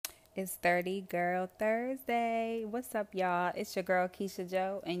It's 30 Girl Thursday. What's up, y'all? It's your girl Keisha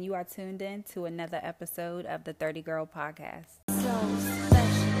Joe, and you are tuned in to another episode of the 30 Girl Podcast.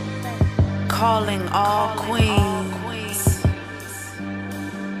 Calling all queens.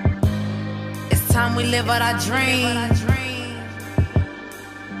 It's time we live out our dream.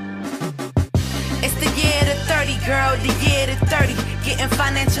 It's the year to 30, girl, the year to 30. Getting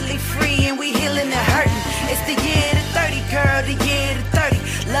financially free and we healing the hurting. It's the year to 30, girl, the year to 30.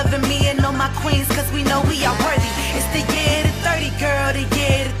 Loving me and all my queens, cause we know we are worthy. It's the year to 30, girl, the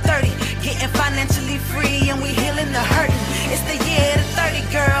year to 30. Getting financially free and we healing the hurting. It's the year to 30,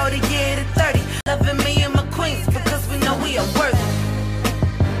 girl, the year to 30. Loving me and my queens, because we know we are worthy.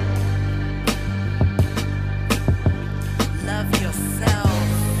 Love yourself.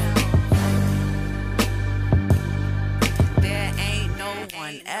 There ain't no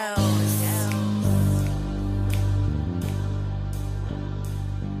one else.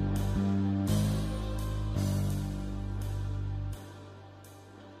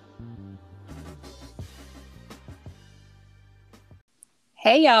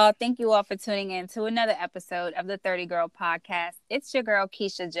 Hey, y'all. Thank you all for tuning in to another episode of the 30 Girl Podcast. It's your girl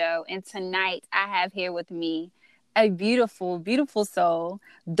Keisha Joe, and tonight I have here with me a beautiful, beautiful soul,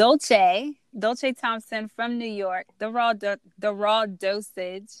 Dolce Thompson from New York, the Raw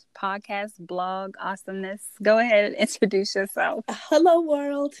Dosage podcast, blog, awesomeness. Go ahead and introduce yourself. Hello,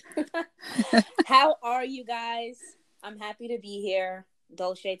 world. How are you guys? I'm happy to be here.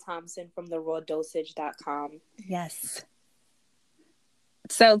 Dolce Thompson from the rawdosage.com. Yes.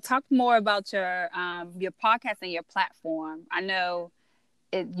 So talk more about your podcast and your platform. I know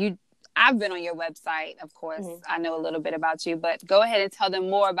I've been on your website, of course. Mm-hmm. I know a little bit about you, but go ahead and tell them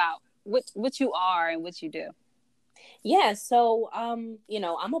more about what you are and what you do. Yeah, so I'm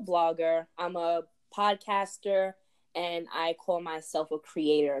a blogger, I'm a podcaster, and I call myself a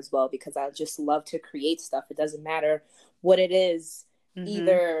creator as well because I just love to create stuff. It doesn't matter what it is. Mm-hmm.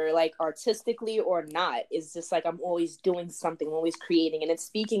 Either like artistically or not. It's just like I'm always doing something, I'm always creating. And it's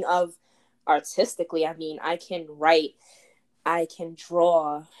speaking of artistically, I mean, I can write, I can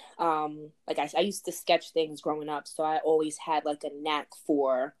draw. Like I used to sketch things growing up, so I always had like a knack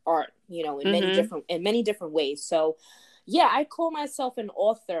for art, in mm-hmm. many different ways. So yeah, I call myself an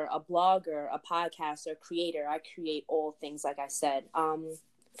author, a blogger, a podcaster, creator. I create all things, like I said.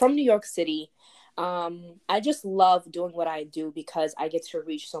 From New York City. I just love doing what I do because I get to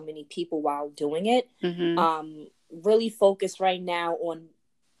reach so many people while doing it. Mm-hmm. Really focus right now on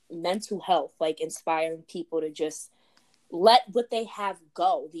mental health, like inspiring people to just let what they have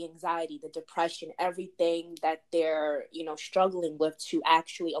go, the anxiety, the depression, everything that they're, struggling with, to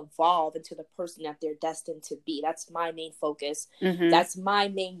actually evolve into the person that they're destined to be. That's my main focus. Mm-hmm. That's my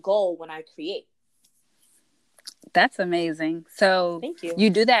main goal when I create. That's amazing. So thank you.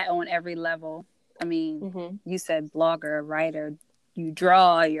 You do that on every level. I mean, mm-hmm. You said blogger, writer, you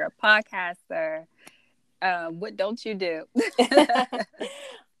draw, you're a podcaster. What don't you do?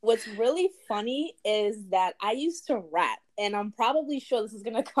 What's really funny is that I used to rap, and I'm probably sure this is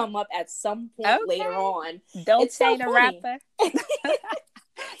going to come up at some point later on. Don't say the rapper.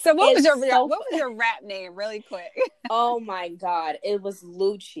 So what was your rap name, really quick? Oh my God, it was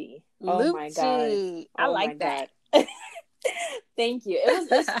Lucci. Oh my God, I like that. Thank you.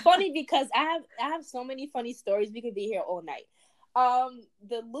 It's funny because I have so many funny stories. We could be here all night.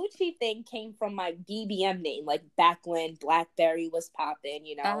 The Lucci thing came from my BBM name, like back when BlackBerry was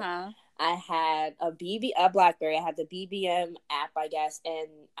popping, Uh-huh. I had a BlackBerry. I had the BBM app, I guess, and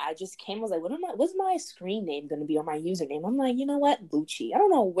I just was like, what's my screen name going to be on my username? I'm like, you know what, Lucci. I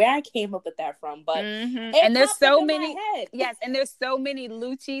don't know where I came up with that from, but mm-hmm. And there's so many. Yes, and there's so many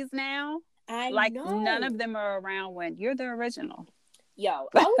Luccis now. I know. None of them are around when you're the original. Yo,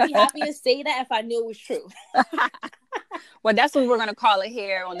 I would be happy to say that if I knew it was true. Well, that's what we're going to call it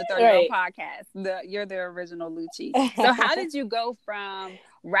here on the 30 Girl Podcast. You're the original Lucci. So how did you go from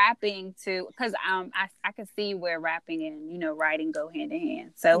rapping to, because I can see where rapping and, writing go hand in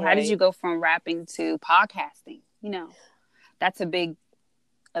hand. So how did you go from rapping to podcasting? That's a big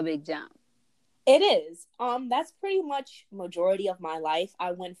jump. It is. That's pretty much majority of my life.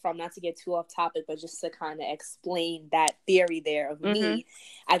 I went from, not to get too off topic, but just to kind of explain that theory there of mm-hmm. me.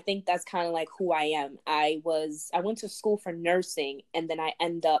 I think that's kind of like who I am. I went to school for nursing, and then I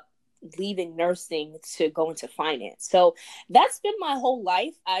end up leaving nursing to go into finance. So that's been my whole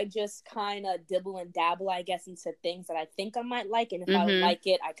life. I just kind of dibble and dabble, I guess, into things that I think I might like. And if mm-hmm. I don't like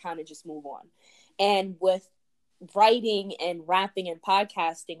it, I kind of just move on. And with writing and rapping and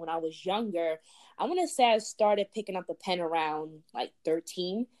podcasting when I was younger, I want to say I started picking up the pen around like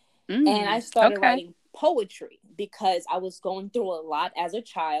 13. And I started writing poetry because I was going through a lot as a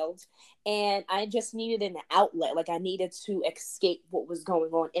child and I just needed an outlet. Like I needed to escape what was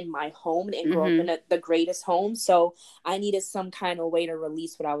going on in my home and grow up in the greatest home. So I needed some kind of way to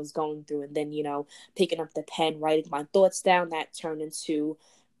release what I was going through. And then, you know, picking up the pen, writing my thoughts down, that turned into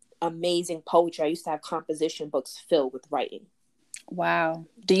amazing poetry. I used to have composition books filled with writing. Wow.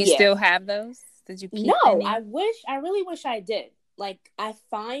 Do you still have those? Did you keep No, any? I really wish I did. Like, I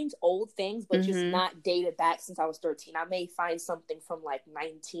find old things, but just not dated back since I was 13. I may find something from like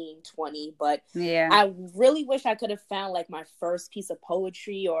 1920, but I really wish I could have found like my first piece of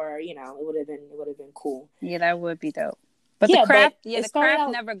poetry, or, you know, it would have been cool. Yeah, that would be dope. But the craft, the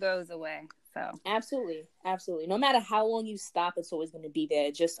craft never goes away. So absolutely. No matter how long you stop, it's always going to be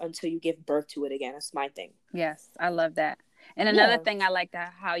there, just until you give birth to it again. That's my thing. Yes, I love that. And another thing I like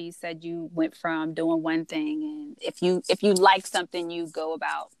that how you said you went from doing one thing, and if you like something, you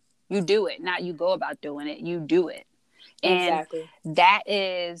do it. Not you go about doing it, you do it. And exactly. That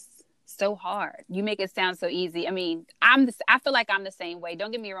is so hard. You make it sound so easy. I mean, I feel like I'm the same way.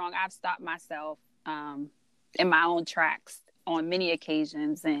 Don't get me wrong. I've stopped myself in my own tracks on many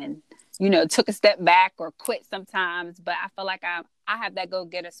occasions, and you know, took a step back or quit sometimes. But I feel like I have that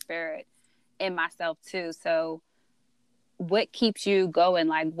go-getter spirit in myself too. So what keeps you going?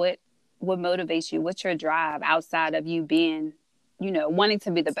 Like what motivates you? What's your drive outside of you being, you know, wanting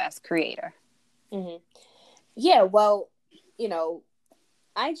to be the best creator? Yeah, well, you know,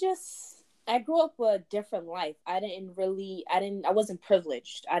 I grew up a different life. I wasn't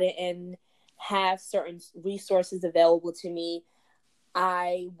privileged. I didn't have certain resources available to me.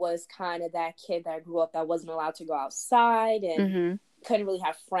 I was kind of that kid that grew up that wasn't allowed to go outside and couldn't really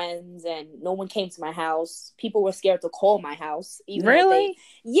have friends, and no one came to my house. People were scared to call my house. Really?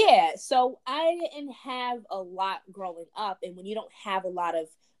 So I didn't have a lot growing up. And when you don't have a lot of,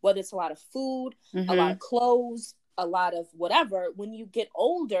 whether it's a lot of food, a lot of clothes, a lot of whatever, when you get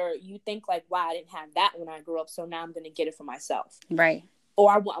older, you think like, wow, I didn't have that when I grew up. So now I'm going to get it for myself. Right. Or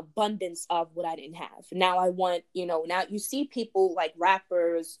I want abundance of what I didn't have. Now I want, you know, now you see people like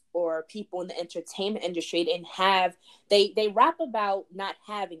rappers or people in the entertainment industry they rap about not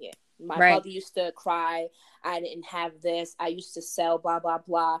having it. My mother used to cry, I didn't have this, I used to sell, blah, blah,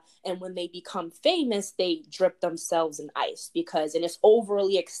 blah. And when they become famous, they drip themselves in ice and it's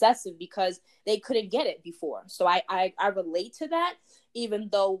overly excessive because they couldn't get it before. So I relate to that, even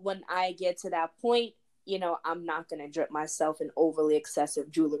though when I get to that point, you know, I'm not going to drip myself in overly excessive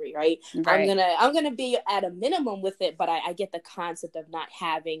jewelry, right? I'm going to be at a minimum with it, but I get the concept of not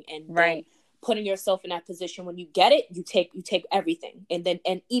having and then putting yourself in that position. When you get it, you take everything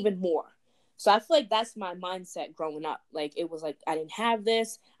and even more. So I feel like that's my mindset growing up. Like, it was like, I didn't have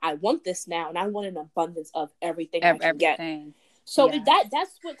this, I want this now, and I want an abundance of everything I can get. So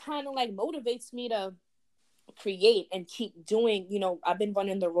that's what kind of like motivates me to create and keep doing. You know, I've been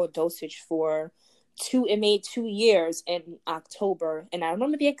running the Raw Dosage for it made 2 years in October, and I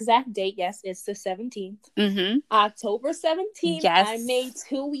remember the exact date. Yes, it's the 17th. October 17th. Yes, I made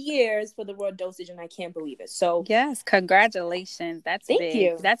 2 years for the Raw Dosage, and I can't believe it. So yes, congratulations. That's thank big.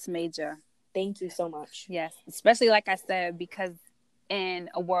 you. That's major. Thank you so much. Yes, especially like I said, because in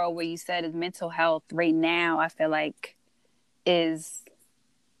a world where you said is mental health right now, I feel like is,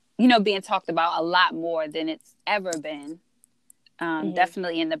 you know, being talked about a lot more than it's ever been.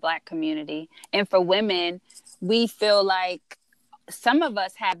 Definitely in the Black community. And for women, we feel like some of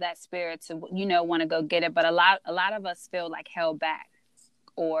us have that spirit to, you know, want to go get it. But a lot of us feel like held back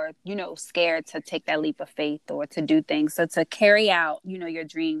or, you know, scared to take that leap of faith or to do things. So to carry out, you know, your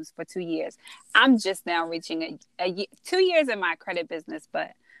dreams for 2 years. I'm just now reaching 2 years in my credit business,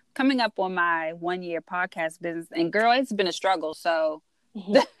 but coming up on my 1 year podcast business. And girl, it's been a struggle. So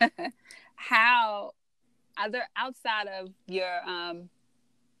how... outside of your,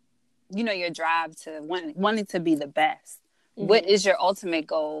 you know, your drive to wanting to be the best, what is your ultimate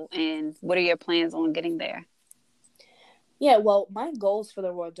goal and what are your plans on getting there? Yeah, well, my goals for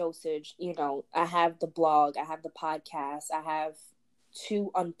the Raw Dosage, you know, I have the blog, I have the podcast, I have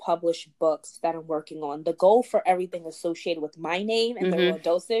 2 unpublished books that I'm working on. The goal for everything associated with my name and the Raw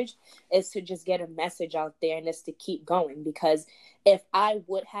Dosage is to just get a message out there, and it's to keep going, because if I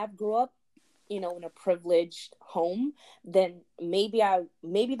would have grew up, you know, in a privileged home, then maybe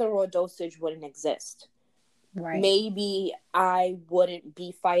the Raw Dosage wouldn't exist. Right. Maybe I wouldn't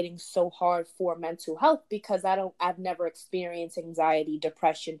be fighting so hard for mental health because I've never experienced anxiety,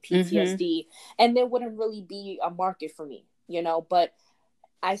 depression, PTSD, and there wouldn't really be a market for me, you know. But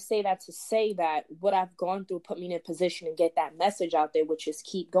I say that to say that what I've gone through put me in a position to get that message out there, which is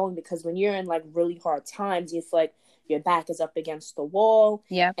keep going, because when you're in like really hard times, it's like your back is up against the wall,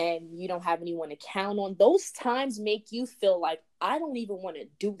 Yep. and you don't have anyone to count on. Those times make you feel like, I don't even want to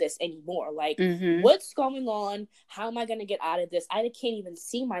do this anymore. Like, what's going on? How am I going to get out of this? I can't even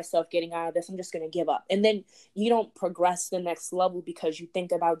see myself getting out of this. I'm just going to give up. And then you don't progress to the next level because you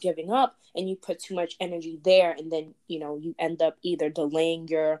think about giving up and you put too much energy there. And then, you end up either delaying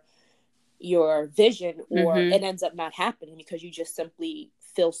your vision, or it ends up not happening because you just simply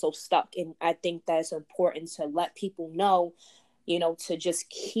feel so stuck. And I think that it's important to let people know, to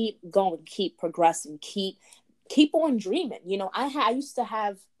just keep going, keep progressing, keep on dreaming. I used to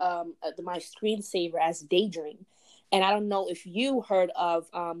have my screensaver as Daydream, and I don't know if you heard of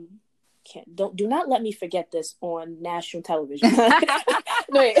do not let me forget this on national television.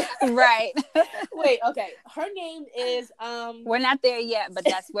 Wait, right. Wait, okay. Her name is We're not there yet, but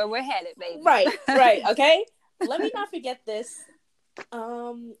that's where we're headed, baby. Right. Okay. Let me not forget this. I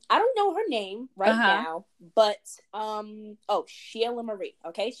don't know her name right now, but Sheila Marie.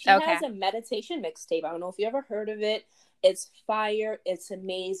 Okay, she has a meditation mixtape. I don't know if you ever heard of it. It's fire. It's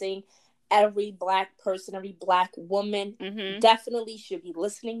amazing. Every Black person, every Black woman definitely should be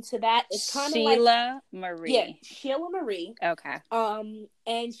listening to that. It's kind of Sheila Marie. Yeah, Sheila Marie. Okay.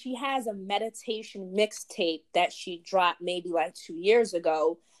 And she has a meditation mixtape that she dropped maybe like 2 years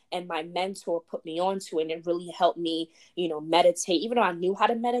ago. And my mentor put me onto it, and it really helped me, meditate. Even though I knew how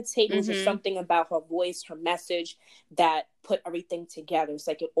to meditate, it was just something about her voice, her message that put everything together. It's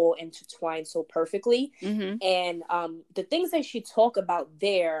like it all intertwined so perfectly. And the things that she talk about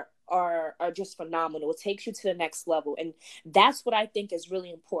there are just phenomenal. It takes you to the next level. And that's what I think is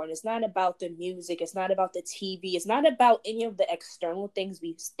really important. It's not about the music. It's not about the TV. It's not about any of the external things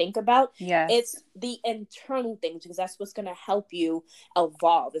we think about. Yeah. It's the internal things, because that's what's going to help you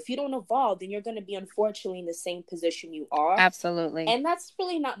evolve. If you don't evolve, then you're going to be, unfortunately, in the same position you are. Absolutely. And that's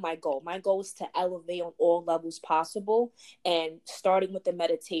really not my goal. My goal is to elevate on all levels possible. And starting with the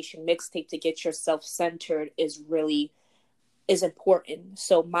meditation mixtape to get yourself centered is important.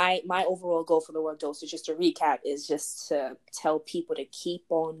 So my overall goal for the Word Dose, just to recap, is just to tell people to keep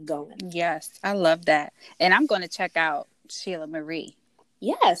on going. Yes, I love that. And I'm going to check out Sheila Marie.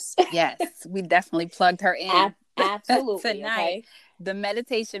 Yes. Yes, we definitely plugged her in. Absolutely. Tonight. Okay? The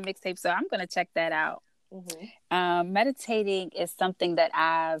meditation mixtape. So I'm going to check that out. Meditating is something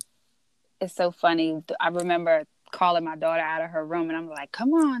that it's so funny. I remember calling my daughter out of her room, and I'm like,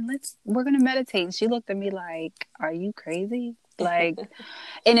 come on, we're going to meditate. And she looked at me like, are you crazy? Like,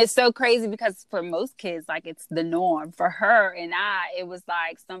 and it's so crazy because for most kids, like, it's the norm. For her and it was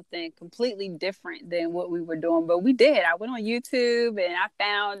like something completely different than what we were doing. But we did. I went on YouTube and I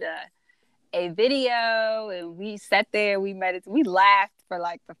found a video, and we sat there, we meditated. We laughed for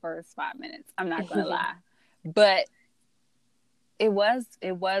like the first 5 minutes. I'm not going to lie. But it was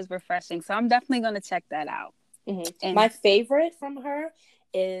refreshing. So I'm definitely going to check that out. And my favorite from her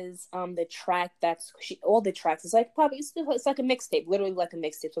is the track all the tracks. It's like it's like a mixtape, literally like a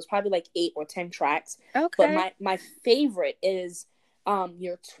mixtape. So it's probably like 8 or 10 tracks. Okay. But my favorite is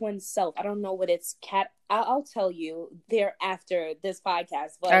Your Twin Self. I don't know what it's I'll tell you there after this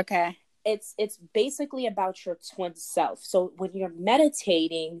podcast. But okay. It's basically about your twin self. So when you're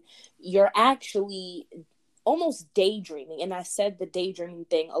meditating, you're actually almost daydreaming. And I said the daydreaming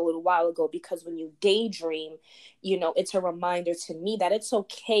thing a little while ago because when you daydream, it's a reminder to me that it's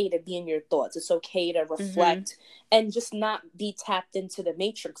okay to be in your thoughts. It's okay to reflect and just not be tapped into the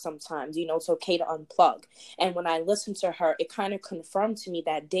matrix sometimes. It's okay to unplug. And when I listened to her, it kind of confirmed to me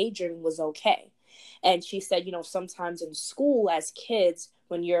that daydreaming was okay. And she said, sometimes in school as kids,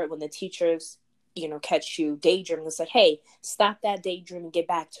 when the teachers catch you daydreaming, it's like, hey, stop that daydream and get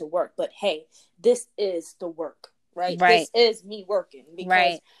back to work. But hey, this is the work, right? This is me working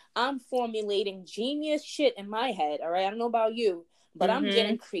because I'm formulating genius shit in my head. All right. I don't know about you, but I'm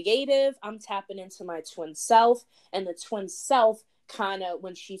getting creative. I'm tapping into my twin self, and the twin self kind of,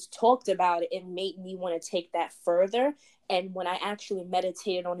 when she's talked about it, it made me want to take that further. And when I actually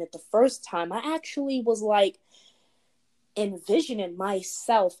meditated on it the first time, I actually was like, envisioning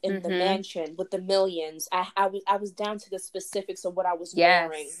myself in the mansion with the millions. I was down to the specifics of what I was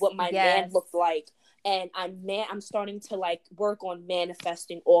wearing, what my man looked like, and I'm starting to like work on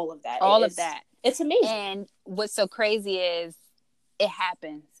manifesting all of that. It's amazing. And what's so crazy is it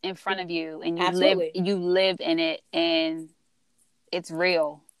happens in front of you, and you live in it, and it's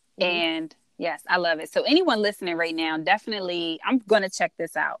real. And yes, I love it. So anyone listening right now, definitely, I'm gonna check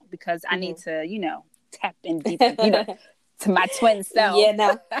this out because I need to tap in deeper, to my twin self. Yeah,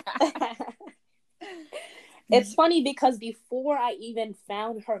 no. It's funny because before I even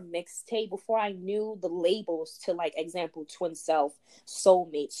found her mixtape, before I knew the labels to, like, example, twin self,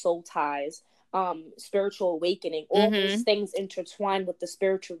 soulmate, soul ties, spiritual awakening, all those things intertwined with the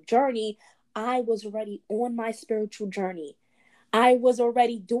spiritual journey, I was already on my spiritual journey. I was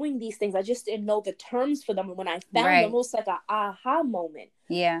already doing these things. I just didn't know the terms for them. And when I found them, it was like an aha moment.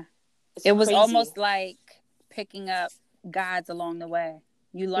 Yeah. It's it was crazy. Almost like picking up guides along the way.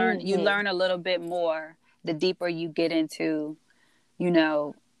 You learn a little bit more the deeper you get into,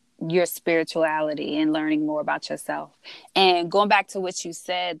 your spirituality and learning more about yourself. And going back to what you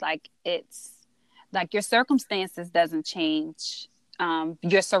said, like, it's like your circumstances doesn't change.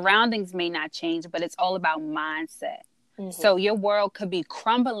 Your surroundings may not change, but it's all about mindset. So your world could be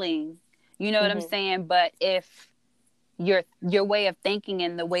crumbling, you know what I'm saying? But if your way of thinking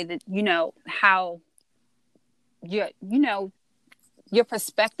and the way that, how your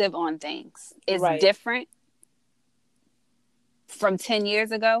perspective on things is different from 10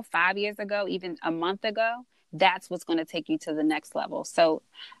 years ago, 5 years ago, even a month ago, that's what's going to take you to the next level. So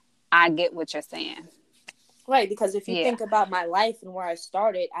I get what you're saying. Right, because if you think about my life and where I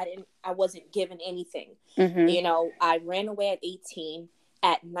started, I wasn't given anything. I ran away at 18.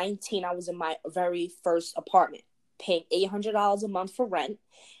 At 19, I was in my very first apartment, paying $800 a month for rent.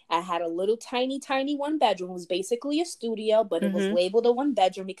 I had a little tiny one bedroom. It was basically a studio, but it was labeled a one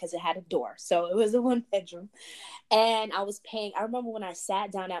bedroom because it had a door. So it was a one bedroom. And I was paying, I remember when I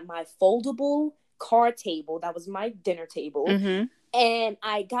sat down at my foldable card table, that was my dinner table. And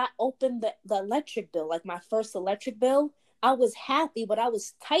I opened the electric bill, like my first electric bill. I was happy, but I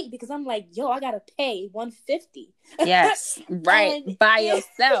was tight because I'm like, I gotta pay $150. Yes, right, by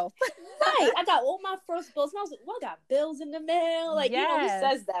yourself. Right, I got all my first bills, and I was like, I got bills in the mail. Like, who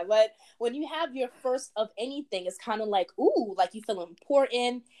says that? But when you have your first of anything, it's kind of like, ooh, like you feel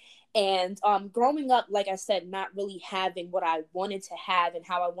important. And growing up, like I said, not really having what I wanted to have and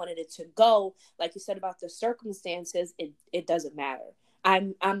how I wanted it to go, like you said about the circumstances, it doesn't matter.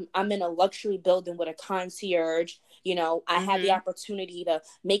 I'm in a luxury building with a concierge. I had the opportunity to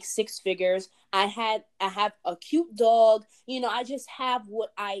make 6 figures. I have a cute dog. I just have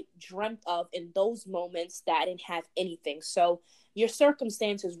what I dreamt of in those moments that I didn't have anything. So your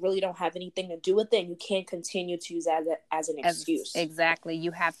circumstances really don't have anything to do with it, and you can't continue to use as an excuse. Exactly.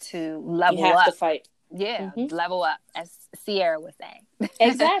 You have to level up. You have to fight. Yeah, level up, as Sierra would say.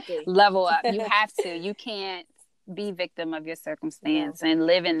 Exactly. Level up. You have to. You can't be victim of your circumstance and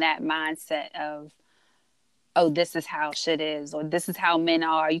live in that mindset of, oh, this is how shit is, or this is how men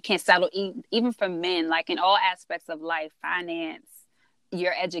are. You can't settle, even for men, like in all aspects of life, finance,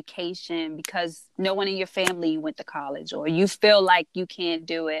 your education, because no one in your family went to college, or you feel like you can't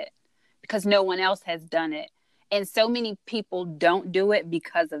do it because no one else has done it. And so many people don't do it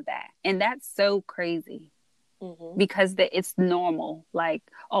because of that. And that's so crazy because it's normal. Like,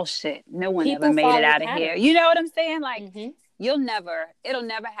 oh shit, no one People ever made it out of patterns. here. You know what I'm saying? Like, it'll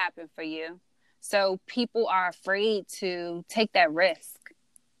never happen for you. So people are afraid to take that risk.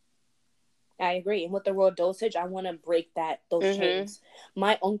 I agree. And with the raw dosage, I want to break those chains.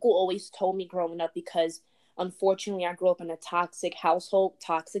 My uncle always told me growing up, because unfortunately I grew up in a toxic household,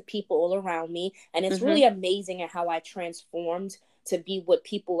 toxic people all around me. And it's really amazing at how I transformed to be what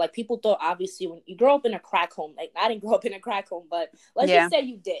people thought. Obviously, when you grow up in a crack home, like I didn't grow up in a crack home, but let's just say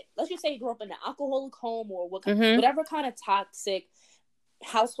you did. Let's just say you grew up in an alcoholic home, or whatever kind of toxic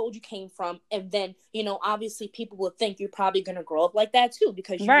household you came from. And then, obviously people will think you're probably going to grow up like that too,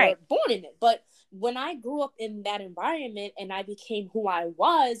 because you were born in it. But when I grew up in that environment and I became who I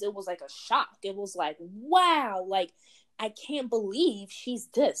was, it was like a shock. It was like, wow, like, I can't believe she's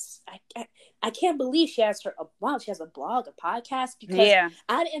this. I can't believe she has a blog, a podcast, because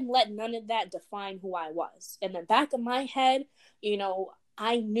I didn't let none of that define who I was. In the back of my head,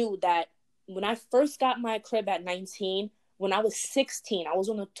 I knew that when I first got my crib at 19, when I was 16, I was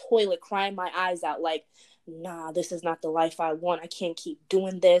on the toilet crying my eyes out like, nah, this is not the life I want. I can't keep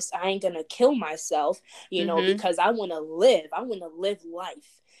doing this. I ain't going to kill myself, because I want to live. I want to live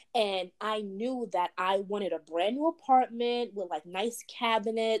life. And I knew that I wanted a brand new apartment with like nice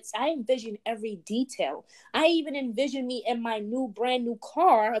cabinets. I envisioned every detail. I even envisioned me in my brand new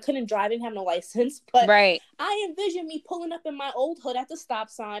car. I couldn't drive, didn't have no license, but I envisioned me pulling up in my old hood at the stop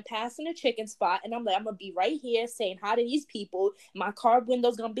sign, passing a chicken spot. And I'm like, I'm going to be right here saying hi to these people. My car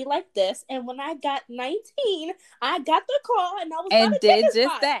window's going to be like this. And when I got 19, I got the car and I was and did just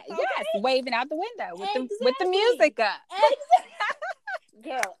spot, that. Okay? Yes, waving out the window with the music up.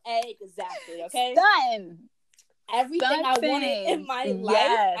 Girl, exactly. Okay. Done. Everything I wanted in my life,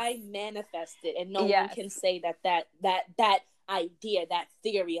 I manifested, and no one can say that idea, that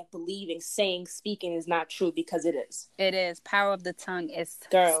theory of believing, saying, speaking is not true, because it is. It is. Power of the tongue is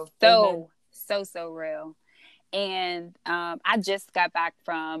so real. And I just got back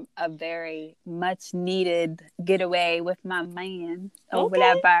from a very much needed getaway with my man over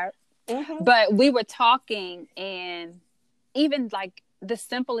that bar. Mm-hmm. But we were talking, and even like the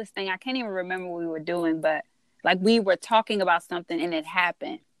simplest thing, I can't even remember what we were doing, but like we were talking about something and it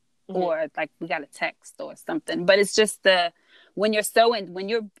happened, or like we got a text or something. But it's just when you're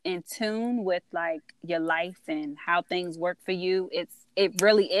in tune with like your life and how things work for you, it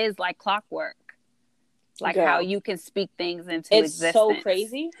really is like clockwork. Like Girl, how you can speak things into it's existence. so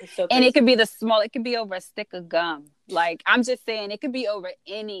crazy. It's so crazy. And it could be it could be over a stick of gum. Like, I'm just saying, it could be over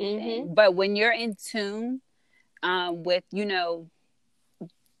anything. Mm-hmm. But when you're in tune with,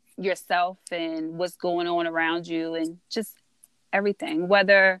 yourself and what's going on around you and just everything,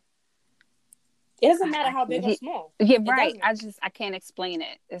 whether... It doesn't matter how big or small. Yeah, right. I can't explain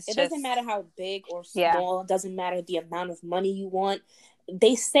it. It doesn't matter how big or small. It doesn't matter the amount of money you want.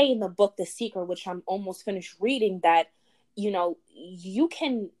 They say in the book The Secret, which I'm almost finished reading, that you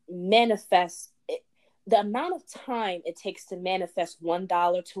can manifest the amount of time it takes to manifest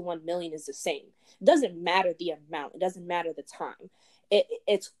 $1 to 1 million is the same. It doesn't matter the amount. It doesn't matter the time.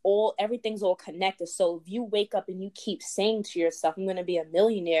 Everything's all connected. So if you wake up and you keep saying to yourself, I'm going to be a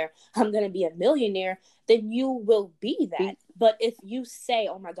millionaire, I'm going to be a millionaire, then you will be that. But if you say,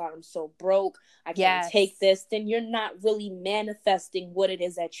 oh my God, I'm so broke, I can't take this, then you're not really manifesting what it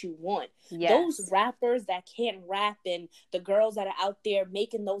is that you want. Yes. Those rappers that can't rap and the girls that are out there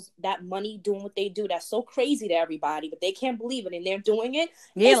making that money doing what they do, that's so crazy to everybody, but they can't believe it and they're doing it.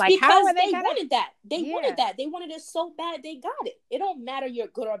 Yeah, it's like because how are they wanted that. They wanted that. They wanted it so bad they got it. It don't matter you're a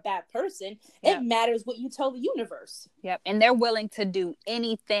good or a bad person. Yep. It matters what you tell the universe. Yep. And they're willing to do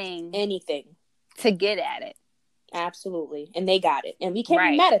anything to get at it. Absolutely. And they got it. And we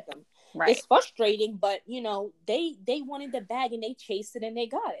can't be mad at them. Right. It's frustrating, but they wanted the bag and they chased it and they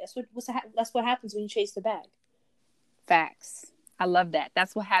got it. That's what happens when you chase the bag. Facts. I love that.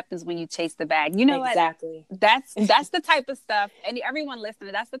 That's what happens when you chase the bag. You know exactly. What? That's the type of stuff, and everyone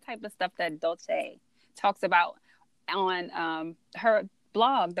listening, that's the type of stuff that Dolce talks about on her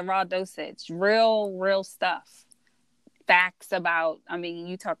blog, The Raw Dosage. Real stuff. Facts about,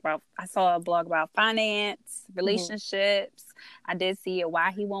 you talk about, I saw a blog about finance, relationships. I did see it,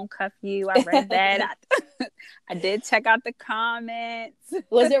 why he won't cuff you. I read that. I did check out the comments.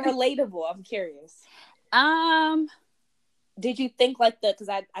 Was it relatable? I'm curious. Did you think because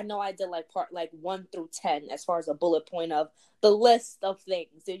I know I did part 1 through 10 as far as a bullet point of the list of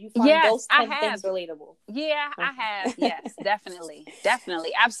things. Did you find those 10 things relatable? Yeah, okay. I have. Yes, definitely.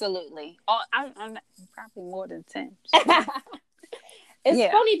 Absolutely. I'm probably more than 10.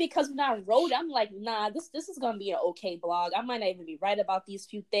 It's funny because when I wrote, I'm like, nah, this is going to be an okay blog. I might not even be right about these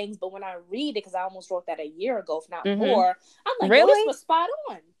few things, but when I read it, because I almost wrote that a year ago, if not more, I'm like, really? This was spot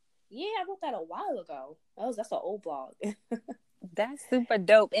on. Yeah, I wrote that a while ago. That's an old blog. That's super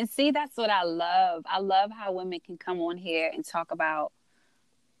dope. And see, that's what I love. I love how women can come on here and talk about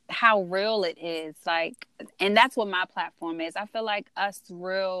how real it is. And that's what my platform is. I feel like us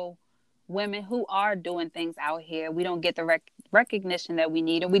real women who are doing things out here, we don't get the recognition that we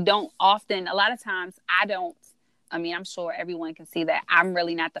need. And we don't often, a lot of times I'm sure everyone can see that I'm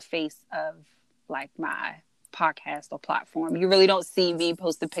really not the face of my podcast or platform. You really don't see me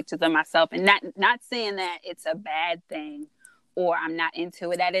posting pictures of myself, and not saying that it's a bad thing or I'm not into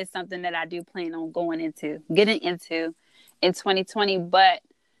it. That is something that I do plan on getting into in 2020. But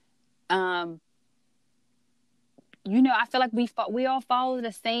I feel like we all follow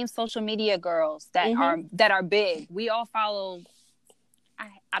the same social media girls that are big. We all follow,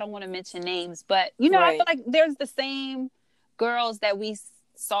 I don't want to mention names, but I feel like there's the same girls that we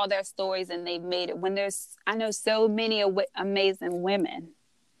saw their stories and they've made it. I know so many amazing women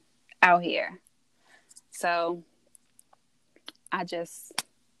out here. So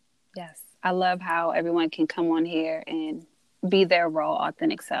I love how everyone can come on here and be their raw,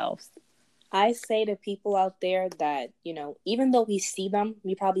 authentic selves. I say to people out there that, even though we see them,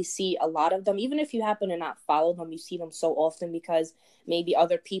 we probably see a lot of them, even if you happen to not follow them, you see them so often because maybe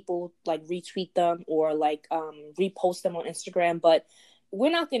other people retweet them or repost them on Instagram, but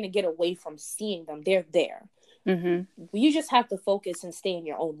we're not going to get away from seeing them. They're there. Mm-hmm. You just have to focus and stay in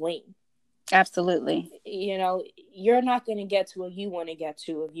your own lane. Absolutely. You're not going to get to what you want to get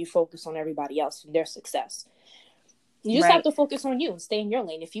to if you focus on everybody else and their success. You just have to focus on you and stay in your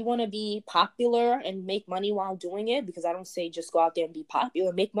lane. If you want to be popular and make money while doing it, because I don't say just go out there and be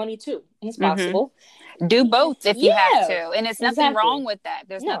popular, make money too. It's possible. Do both if you have to. And it's nothing wrong with that.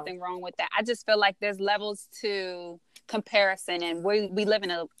 There's nothing wrong with that. I just feel like there's levels to comparison, and we live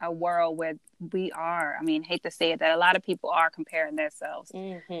in a world where we are, hate to say it, that a lot of people are comparing themselves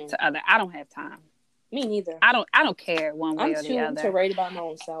to other. I don't have time. Me neither. I don't care one way or the I'm other. too worried about my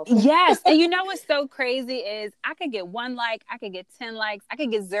own self. Yes. And you know what's so crazy is I could get 1 like, I could get 10 likes, I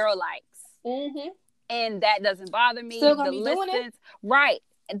could get 0 likes. Mm-hmm. And that doesn't bother me. Still gonna be doing it? Right.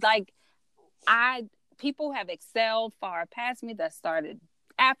 Like people have excelled far past me that started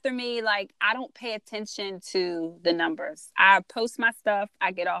after me. Like, I don't pay attention to the numbers. I post my stuff,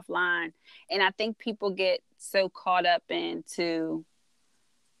 I get offline. And I think people get so caught up into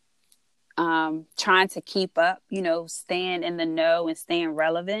trying to keep up, you know, staying in the know and staying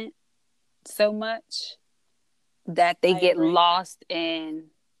relevant so much that they get lost in,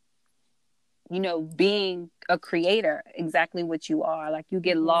 you know, being a creator, exactly what you are. Like, you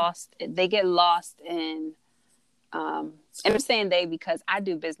get lost, they get lost in, and I'm saying they because I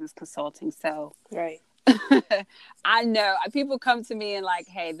do business consulting. So right. I know people come to me and like,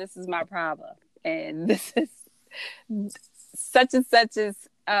 hey, this is my problem. And this is such and such is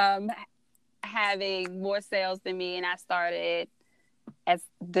having more sales than me. And I started as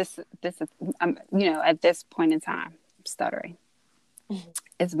this is, you know, at this point in time, I'm stuttering.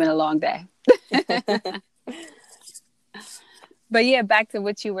 It's been a long day. But yeah, back to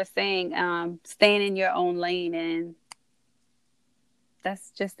what you were saying, staying in your own lane, and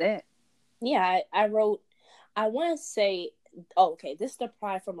that's just it. Yeah, I wrote, I want to say, okay, this is the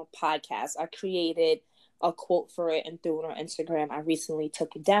Pride from a podcast. I created a quote for it and threw it on Instagram. I recently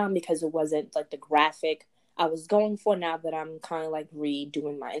took it down because it wasn't like the graphic I was going for, now that I'm kind of like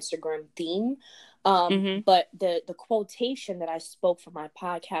redoing my Instagram theme. But the quotation that I spoke for my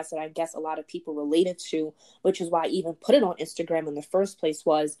podcast that I guess a lot of people related to, which is why I even put it on Instagram in the first place,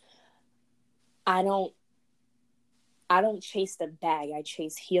 was I don't chase the bag, I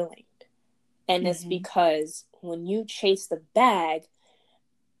chase healing. And it's because when you chase the bag,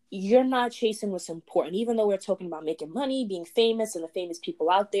 you're not chasing what's important. Even though we're talking about making money, being famous, and the famous people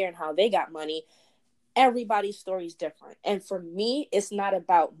out there and how they got money, everybody's story is different. And for me, it's not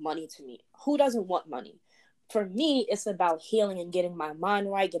about money to me. Who doesn't want money? For me, it's about healing and getting my mind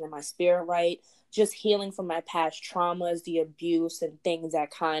right, getting my spirit right, just healing from my past traumas, the abuse, and things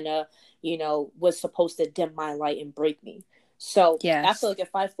that kind of, you know, was supposed to dim my light and break me. So yes. I feel like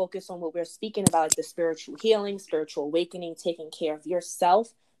if I focus on what we're speaking about, like the spiritual healing, spiritual awakening, taking care of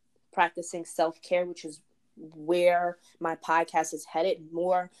yourself, practicing self-care, which is where my podcast is headed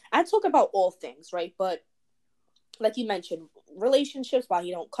more. I talk about all things, right? But like you mentioned, relationships, why he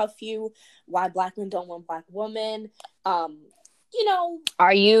don't cuff you, why Black men don't want Black women. You know,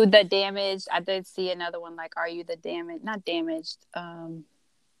 are you the damaged? I did see another one. Like, are you the damaged? Not damaged.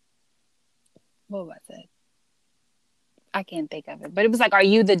 What was it? I can't think of it, but it was like, are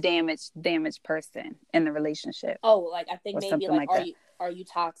you the damaged person in the relationship? Oh, like I think maybe like are you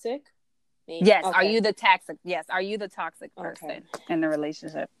toxic? Maybe. Yes. Okay. Are you the toxic? Yes. Are you the toxic person in the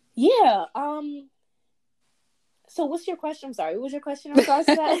relationship? Yeah. So what's your question? I'm sorry. What was your question? I'm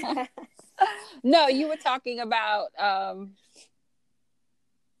sorry. No, you were talking about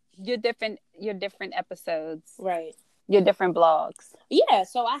your different episodes, right? Your different blogs. Yeah,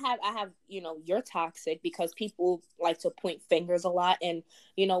 so I have, you know, you're toxic, because people like to point fingers a lot. And,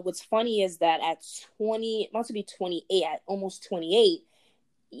 you know, what's funny is that at 20, about to be 28, at almost 28,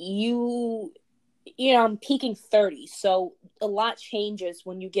 you know, I'm peaking 30. So a lot changes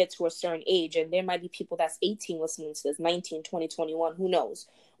when you get to a certain age. And there might be people that's 18 listening to this, 19, 20, 21, who knows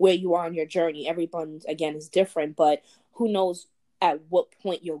where you are on your journey. Everyone, again, is different, but who knows at what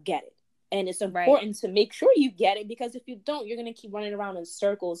point you'll get it. And it's important to make sure you get it, because if you don't, you're going to keep running around in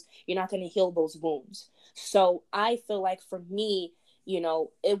circles. You're not going to heal those wounds. So I feel like for me, you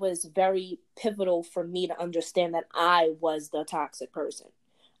know, it was very pivotal for me to understand that I was the toxic person.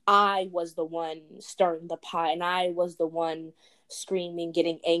 I was the one stirring the pot, and I was the one screaming,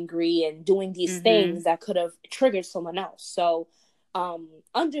 getting angry, and doing these things that could have triggered someone else. So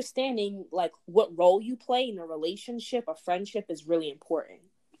understanding like what role you play in a relationship, a friendship, is really important.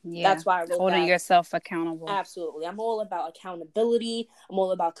 Yeah. That's why I wrote holding yourself accountable. Absolutely. I'm all about accountability. I'm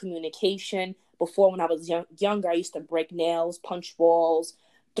all about communication. Before, when I was younger, I used to break nails, punch walls,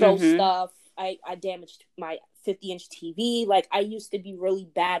 throw stuff. I damaged my 50-inch TV. Like, I used to be really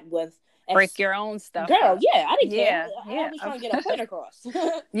bad with break your own stuff. Girl, yeah, I didn't care. I was trying to get a point across.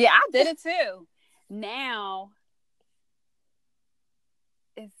 Yeah, I did it too. Now,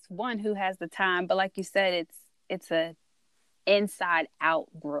 it's one who has the time, but like you said, it's a inside out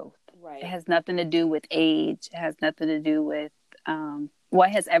growth. Right. It has nothing to do with age. It has nothing to do with it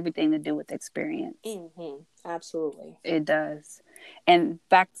has everything to do with experience. Absolutely, it does. And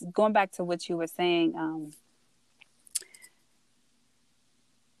going back to what you were saying,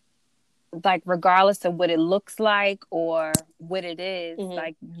 like, regardless of what it looks like or what it is,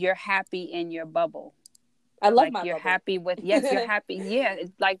 like, you're happy in your bubble. I love Like my you're bubble. happy with, yes, you're happy. Yeah.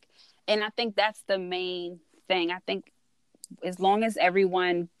 It's like, and I think that's the main thing. I think as long as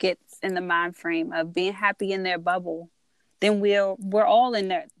everyone gets in the mind frame of being happy in their bubble, then we're all in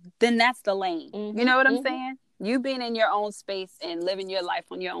there. Then that's the lane. You know what I'm saying? You being in your own space and living your life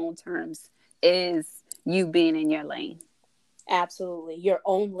on your own terms is you being in your lane. Absolutely. Your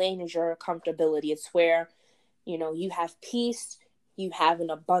own lane is your comfortability. It's where, you know, you have peace, you have an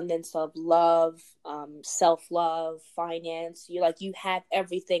abundance of love, self-love, finance. You have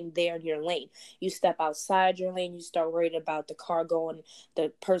everything there in your lane. You step outside your lane, you start worried about the car going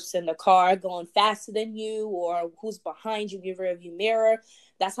faster than you, or who's behind you, your rearview mirror.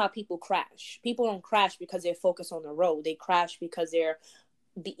 That's how people crash. People don't crash because they're focused on the road. They crash because they're,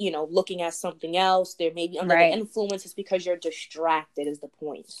 looking at something else. They're maybe under the influence. It's because you're distracted is the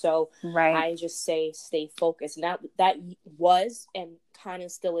point. So I just say stay focused. And that was and kind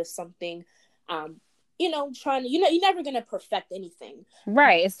of still is something, trying to, you're never going to perfect anything.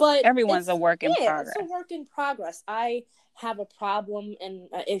 Right. But everyone's a work in progress. It's a work in progress. I have a problem and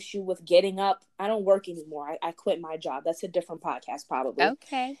an issue with getting up. I don't work anymore. I quit my job. That's a different podcast probably.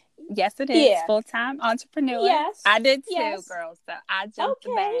 Okay. Yes, it is. Yeah. Full-time entrepreneur. Yes. I did too, girl. So I jumped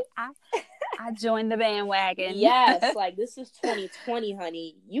the band. I joined the bandwagon. Yes. Like this is 2020,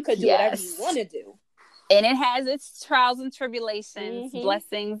 honey. You could do whatever you want to do. And it has its trials and tribulations,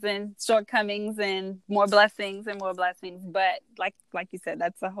 blessings and shortcomings, and more blessings and more blessings. But like you said,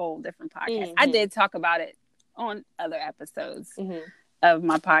 that's a whole different podcast. I did talk about it on other episodes of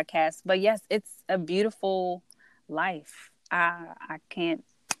my podcast. But yes, it's a beautiful life. I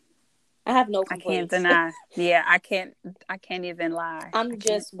have no complaints. I can't deny. Yeah, I can't even lie. I'm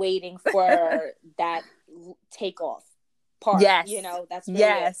just waiting for that takeoff part. Yes. That's really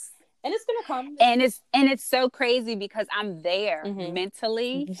it. And it's gonna come. And it's so crazy because I'm there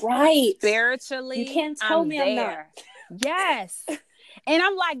mentally, right? Spiritually. You can't tell me there. I'm not. Yes. And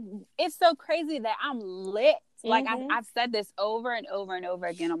I'm like, it's so crazy that I'm lit. Like I've said this over and over and over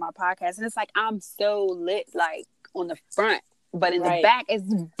again on my podcast, and it's like I'm so lit, like on the front, but in the back,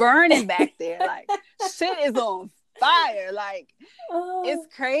 it's burning back there. Like shit is on fire. Like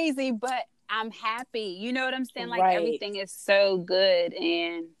it's crazy, but I'm happy. You know what I'm saying? Like everything is so good.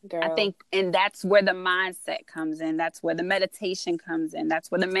 And I think, and that's where the mindset comes in. That's where the meditation comes in.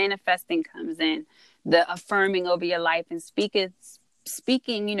 That's where the manifesting comes in. The affirming over your life and speaking,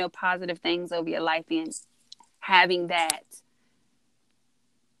 positive things over your life and having that.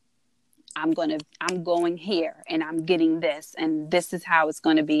 I'm going here and I'm getting this and this is how it's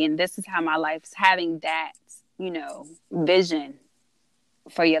going to be. And this is how my life's having that, vision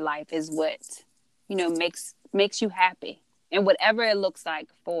for your life is what makes you happy, and whatever it looks like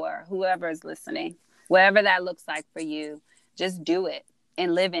for whoever is listening, whatever that looks like for you, just do it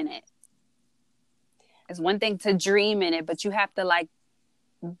and live in it. It's one thing to dream in it, but you have to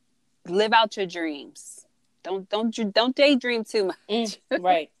live out your dreams. Don't daydream too much.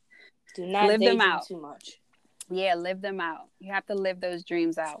 Right. Do not live daydream them out too much. Yeah, live them out. You have to live those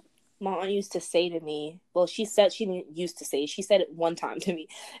dreams out. My aunt used to say to me, well, she said it one time to me.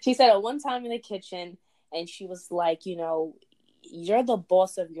 She said it one time in the kitchen, and she was like, you're the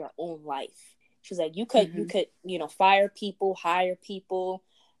boss of your own life. She's like, you could, fire people, hire people,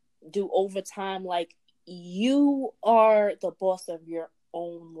 do overtime. Like, you are the boss of your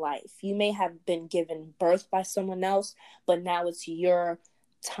own life. You may have been given birth by someone else, but now it's your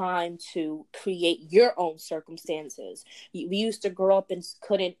time to create your own circumstances. We used to grow up and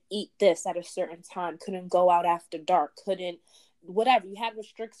couldn't eat this at a certain time, couldn't go out after dark, couldn't whatever. You have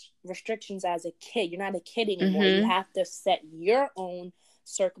restrictions as a kid. You're not a kid anymore. You have to set your own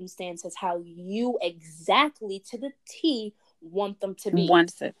circumstances how you exactly to the T want them to be.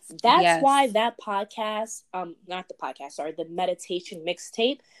 That's why that podcast, the meditation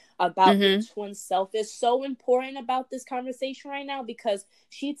mixtape about the twin self is so important about this conversation right now, because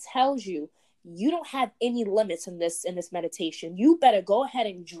she tells you don't have any limits in this meditation. You better go ahead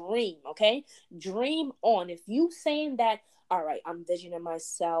and dream, okay? Dream on. If you saying that, all right, I'm visioning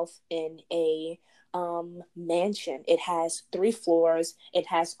myself in a mansion. It has 3 floors. It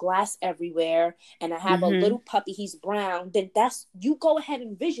has glass everywhere. And I have a little puppy. He's brown. Then you go ahead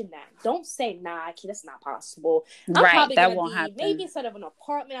and vision that. Don't say, nah, that's not possible. I'm probably that won't happen. Maybe instead of an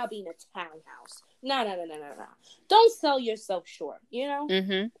apartment, I'll be in a townhouse. No. Don't sell yourself short,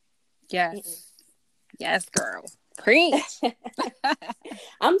 Yes. Yes, girl. Preach.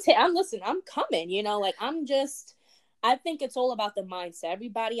 I'm coming, I think it's all about the mindset.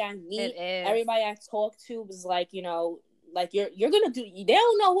 Everybody I meet, everybody I talk to was like, like you're going to do, they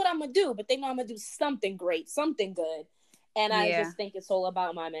don't know what I'm going to do, but they know I'm going to do something great, something good. And I Yeah. just think it's all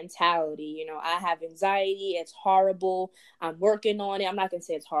about my mentality. You know, I have anxiety. It's horrible. I'm working on it. I'm not going to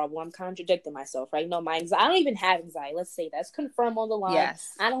say it's horrible. I'm contradicting myself, right? No, my anxiety, I don't even have anxiety. Let's say that's confirmed on the line.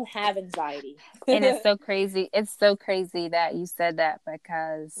 Yes. I don't have anxiety. And it's so crazy. It's so crazy that you said that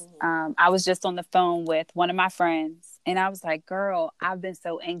because I was just on the phone with one of my friends and I was like, girl, I've been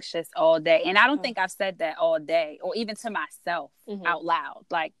so anxious all day. And I don't think I've said that all day or even to myself out loud,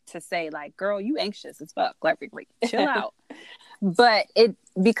 like to say like, girl, you anxious as fuck. Like, chill out. But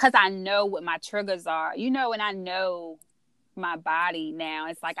because I know what my triggers are, you know, and I know my body now,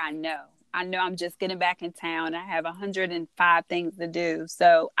 it's like I know I'm just getting back in town. I have 105 things to do.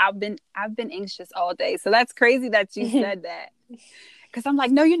 So I've been anxious all day. So that's crazy that you said that. Because I'm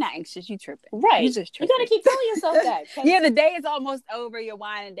like, no, you're not anxious. You tripping. Right. You just tripping. You got to keep telling yourself that. Yeah, the day is almost over. You're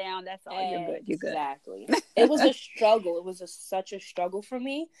winding down. That's all. You're good. You're good. Exactly. It was a struggle. It was such a struggle for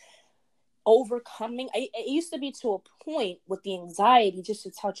me. Overcoming. It used to be to a point with the anxiety, just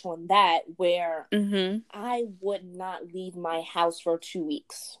to touch on that, where I would not leave my house for 2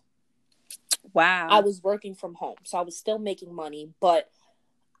 weeks. Wow. I was working from home, so I was still making money, but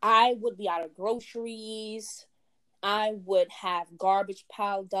I would be out of groceries. I would have garbage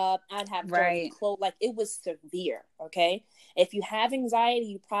piled up. I'd have dirty clothes. Like, it was severe, okay? If you have anxiety,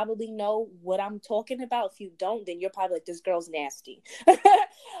 you probably know what I'm talking about. If you don't, then you're probably like, this girl's nasty.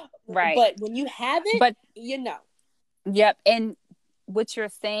 Right. But when you have it, you know. Yep. And what you're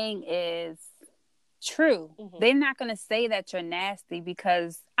saying is true. They're not going to say that you're nasty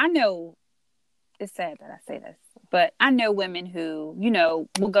because I know, it's sad that I say this, but I know women who, you know,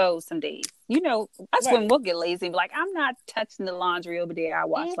 will go some days. You know, us women will get lazy and be like, I'm not touching the laundry over there I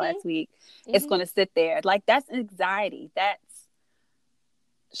washed last week. It's going to sit there. Like, that's anxiety. That's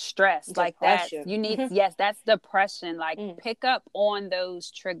stress. Depression. Like, that you need, yes, that's depression. Like, pick up on those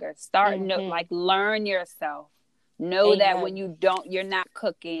triggers. Start, like, learn yourself. Know that when you're not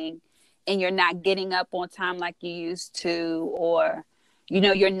cooking and you're not getting up on time like you used to, or you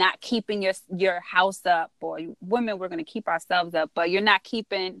know, you're not keeping your house up, or women, we're going to keep ourselves up, but you're not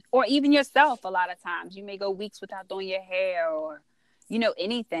keeping, or even yourself. A lot of times you may go weeks without doing your hair or, you know,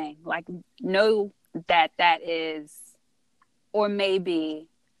 anything. Like, know that is, or maybe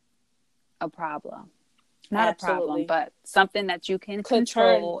a problem. Not Absolutely. A problem, but something that you can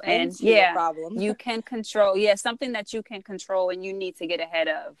control. And you can control. Yeah, something that you can control and you need to get ahead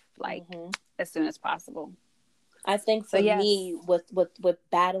of, like, as soon as possible. I think for me, with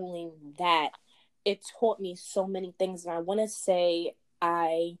battling that, it taught me so many things. And I want to say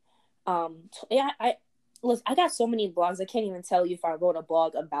I got so many blogs. I can't even tell you if I wrote a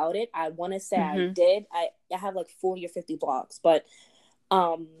blog about it. I want to say I did. I have like 40 or 50 blogs, but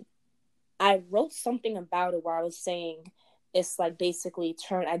I wrote something about it where I was saying it's like basically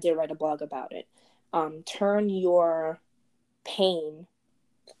I did write a blog about it. Turning your pain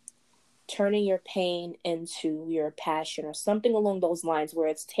into your passion, or something along those lines, where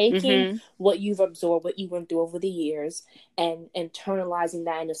it's taking what you've absorbed, what you went through over the years, and internalizing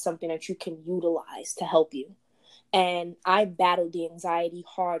that into something that you can utilize to help you. And I battled the anxiety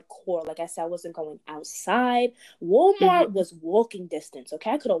hardcore. Like I said, I wasn't going outside. Walmart was walking distance.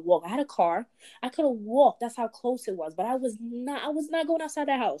 Okay, I could have walked. I had a car. I could have walked. That's how close it was. But I was not going outside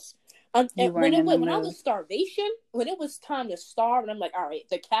the house. When I was starvation, when it was time to starve, and I'm like, all right,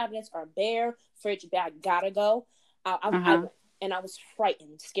 the cabinets are bare, fridge bare, I gotta go. I went, and I was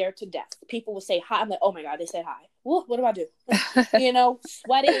frightened, scared to death. People would say hi. I'm like, oh my God, they said hi. What do I do? You know,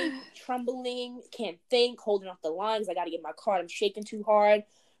 sweating, trembling, can't think, holding off the lines. I got to get my card. I'm shaking too hard.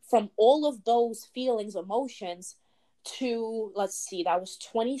 From all of those feelings, emotions, to, let's see, that was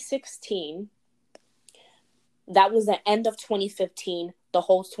 2016. That was the end of 2015, the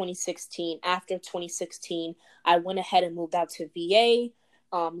whole 2016. After 2016, I went ahead and moved out to VA.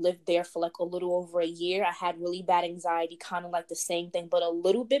 Lived there for like a little over a year. I had really bad anxiety, kind of like the same thing, but a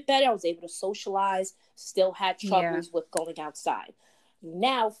little bit better. I was able to socialize, still had troubles with going outside.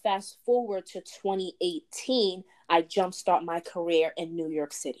 Now, fast forward to 2018, I jumpstart my career in New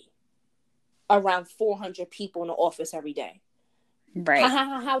York City. Around 400 people in the office every day. Right.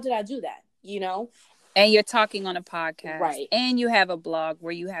 How did I do that? You know? And you're talking on a podcast. Right. And you have a blog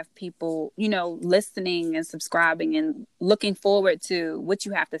where you have people, you know, listening and subscribing and looking forward to what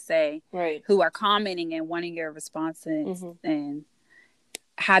you have to say. Right. Who are commenting and wanting your responses. And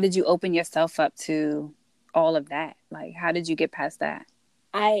how did you open yourself up to all of that? Like, how did you get past that?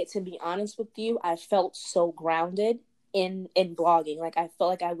 To be honest with you, I felt so grounded in blogging. Like, I felt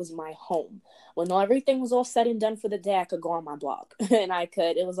like I was my home. When everything was all said and done for the day, I could go on my blog. And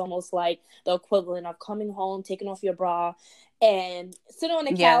it was almost like the equivalent of coming home, taking off your bra, and sit on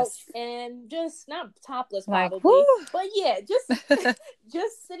the couch Yes. and just not topless Like, probably, whoo. but yeah,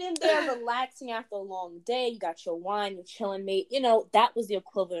 just sitting there relaxing after a long day. You got your wine, you're chilling, mate. That was the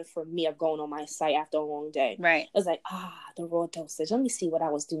equivalent for me of going on my site after a long day. Right. It was like, the raw dosage. Let me see what I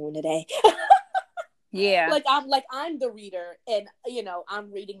was doing today. Yeah. I'm the reader, and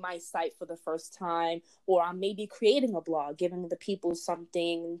I'm reading my site for the first time, or I'm maybe creating a blog, giving the people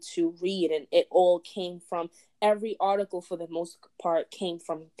something to read, and it all came from, every article for the most part came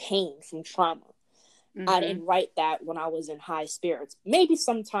from pain, from trauma. I didn't write that when I was in high spirits. Maybe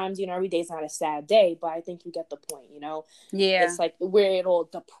sometimes, every day's not a sad day, but I think you get the point, Yeah. It's like where it all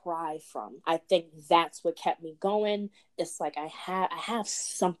deprived from. I think that's what kept me going. It's like I have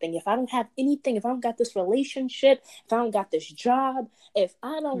something. If I don't have anything, if I don't got this relationship, if I don't got this job, if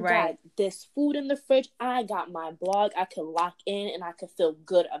I don't got this food in the fridge, I got my blog. I could lock in and I could feel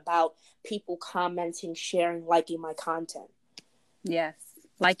good about people commenting, sharing, liking my content. Yes.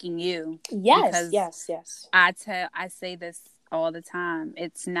 Liking you. Yes. I say this all the time.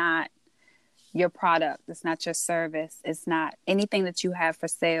 It's not your product. It's not your service. It's not anything that you have for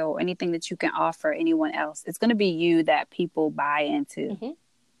sale, anything that you can offer anyone else. It's going to be you that people buy into.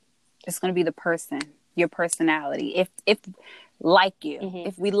 It's going to be the person, your personality. If like you,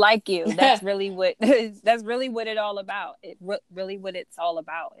 if we like you, that's really what it's all about. Really what it's all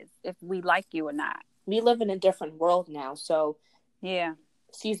about is if we like you or not. We live in a different world now, so yeah.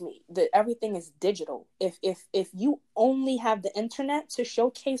 Excuse me, everything is digital. If you only have the internet to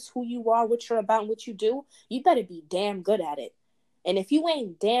showcase who you are, what you're about, and what you do, you better be damn good at it. And if you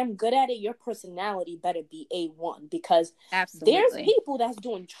ain't damn good at it, your personality better be A1, because there's people that's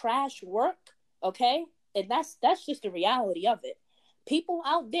doing trash work, okay? And that's just the reality of it. People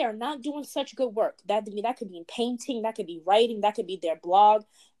out there not doing such good work. That could be in painting, that could be writing, that could be their blog.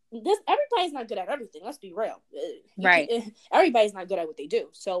 Everybody's not good at everything. Let's be real. Everybody's not good at what they do.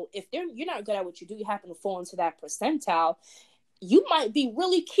 So if you're not good at what you do, you happen to fall into that percentile. You might be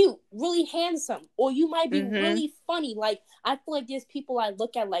really cute, really handsome, or you might be really funny. Like, I feel like there's people I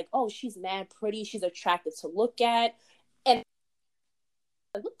look at like, oh, she's mad pretty, she's attractive to look at, and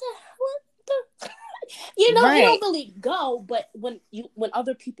what the you don't really go. But when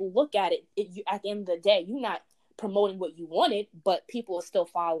other people look at it, you, at the end of the day, you're not promoting what you wanted, but people are still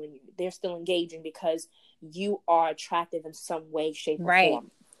following you. They're still engaging because you are attractive in some way, shape, or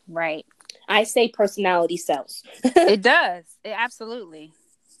form. Right. I say personality sells. It does. It absolutely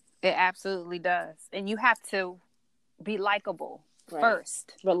does. And you have to be likable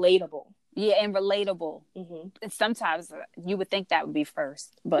first. Relatable. Yeah, and relatable. And sometimes you would think that would be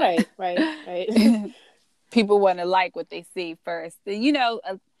first, but right. People want to like what they see first.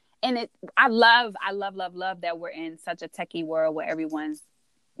 And I love that we're in such a techie world where everyone's,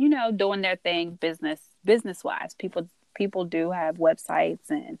 doing their thing business wise. People do have websites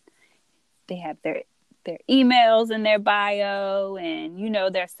and they have their emails in their bio, and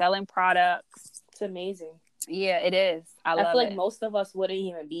they're selling products. It's amazing. Yeah, it is. I love it. I feel like most of us wouldn't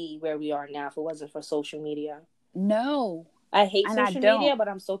even be where we are now if it wasn't for social media. No. I hate social media, but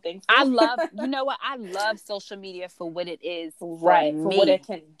I'm so thankful. I love social media for what it is. For what it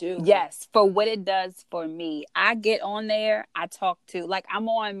can do. Yes, for what it does for me. I get on there, I talk to, like, I'm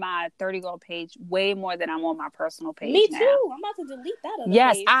on my 30 Girl page way more than I'm on my personal page. Me now. too. I'm about to delete that other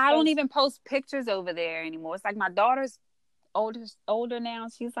Yes, page. I don't even post pictures over there anymore. It's like my daughter's older now.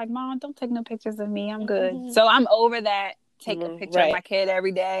 She's like, Mom, don't take no pictures of me. I'm good. So I'm over that. Take a picture of my kid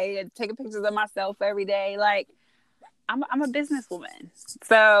every day and taking pictures of myself every day. Like, I'm a businesswoman.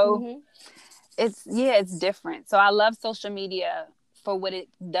 So it's different. So I love social media for what it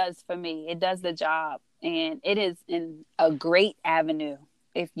does for me. It does the job, and it is a great avenue.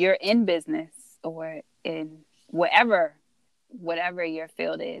 If you're in business or in whatever your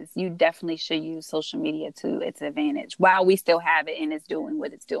field is, you definitely should use social media to its advantage while we still have it and it's doing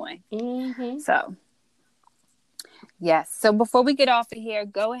what it's doing. So yes. So before we get off of here,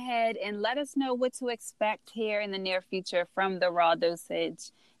 go ahead and let us know what to expect here in the near future from the Raw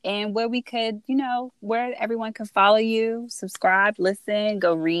Dosage, and where we could, where everyone can follow you, subscribe, listen,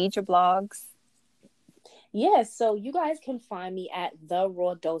 go read your blogs. Yeah, so you guys can find me at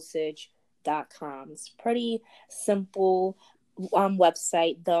therawdosage.com. It's pretty simple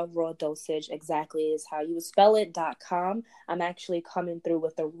website. The Raw Dosage exactly is how you would spell it, .com. I'm actually coming through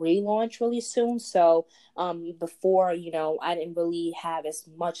with a relaunch really soon. So before, I didn't really have as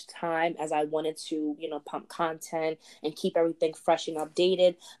much time as I wanted to, pump content and keep everything fresh and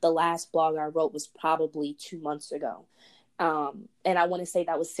updated. The last blog I wrote was probably 2 months ago. And I want to say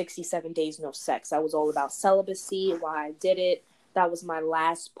that was 67 Days No Sex. I was all about celibacy, why I did it, That was my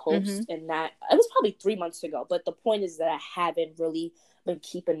last post, and that it was probably 3 months ago. But the point is that I haven't really been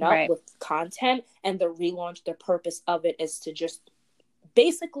keeping up with content, and the relaunch, the purpose of it is to just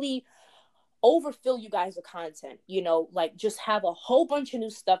basically overfill you guys with content, you know, like just have a whole bunch of new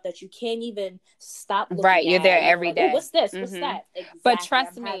stuff that you can't even stop looking at. You're there every like, day. What's this? What's that? Exactly. But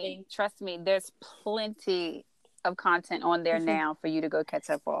trust me, there's plenty of content on there now for you to go catch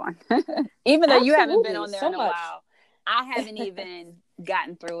up on. Even though you haven't been on there in a while. I haven't even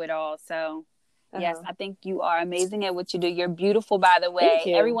gotten through it all. So yes, I think you are amazing at what you do. You're beautiful, by the way.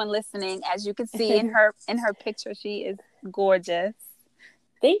 Everyone listening, as you can see in her picture, she is gorgeous.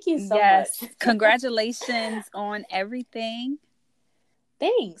 Thank you so much. Congratulations on everything.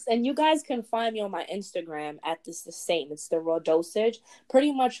 Thanks. And you guys can find me on my Instagram at the same. It's The Raw Dosage.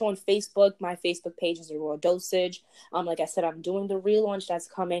 Pretty much on Facebook. My Facebook page is The Raw Dosage. Like I said, I'm doing the relaunch that's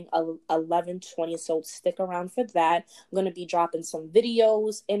coming 11/20. So stick around for that. I'm going to be dropping some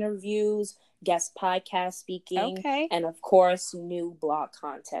videos, interviews, guest podcast speaking, and of course, new blog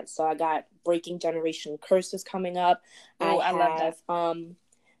content. So I got Breaking Generational Curses coming up. I love that.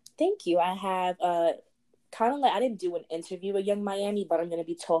 Thank you. I have kind of like, I didn't do an interview with Young Miami, but I'm going to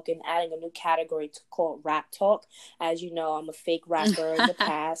be adding a new category called Rap Talk. As you know, I'm a fake rapper in the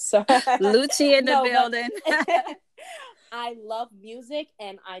past. So Lucci in the building. I love music,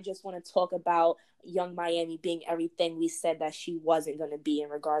 and I just want to talk about Young Miami being everything we said that she wasn't going to be in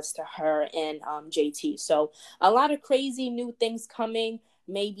regards to her and JT. So a lot of crazy new things coming.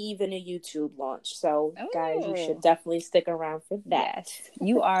 Maybe even a YouTube launch. So, guys, you should definitely stick around for that. Yes.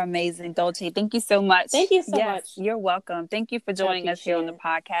 You are amazing, Dolce. Thank you so much. Thank you so much. You're welcome. Thank you for joining us here on the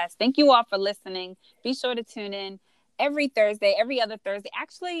podcast. Thank you all for listening. Be sure to tune in every Thursday, every other Thursday.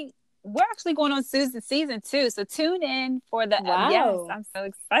 Actually, we're going on season 2. So tune in for the yes, I'm so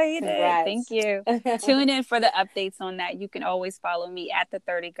excited. Congrats. Thank you. Tune in for the updates on that. You can always follow me at The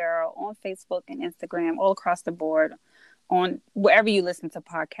 30 Girl on Facebook and Instagram, all across the board. On wherever you listen to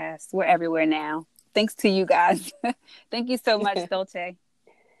podcasts. We're everywhere now. Thanks to you guys. Thank you so much, Dolce.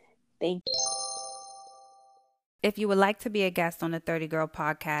 Thank you. If you would like to be a guest on the 30 Girl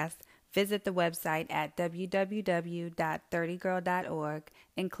podcast, visit the website at www.30girl.org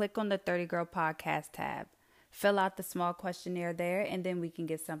and click on the 30 Girl podcast tab. Fill out the small questionnaire there, and then we can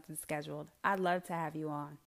get something scheduled. I'd love to have you on.